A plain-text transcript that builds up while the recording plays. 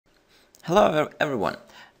Hello everyone.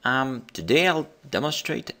 Today I'll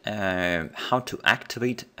demonstrate how to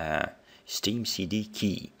activate a Steam CD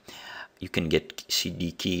key. You can get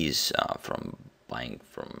CD keys from buying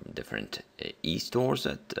from different e-stores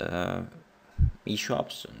at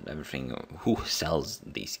e-shops and everything. Who sells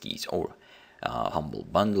these keys, or Humble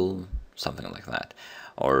Bundle, something like that,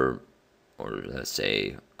 or let's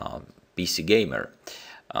say PC Gamer,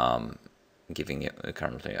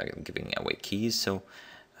 currently giving away keys. So.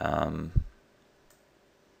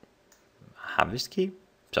 Have this key.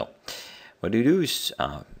 So what you do is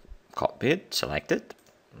copy it, select it,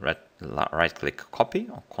 right click copy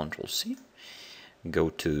or Control C, go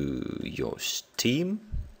to your Steam,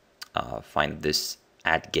 find this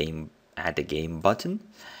add a game button,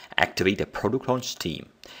 activate a product on Steam,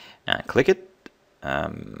 click it,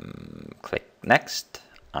 click next.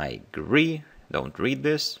 I agree, don't read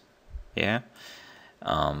this, yeah.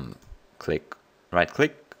 Right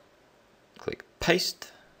click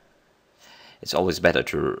paste. It's always better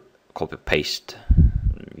to copy paste.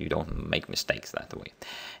 You don't make mistakes that way.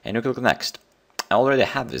 And you click next. I already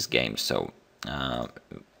have this game, so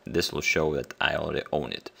this will show that I already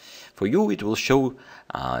own it. For you, it will show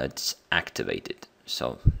it's activated.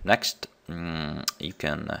 So next, you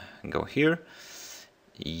can go here.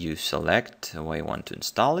 You select where you want to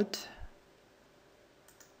install it.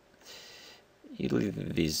 You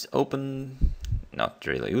leave this open. Not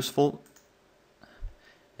really useful.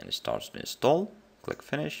 And it starts to install. Click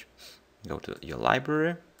finish, go to your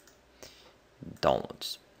library,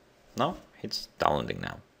 downloads. Now it's downloading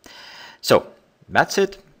now. So that's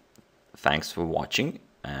it. Thanks for watching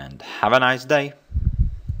and have a nice day.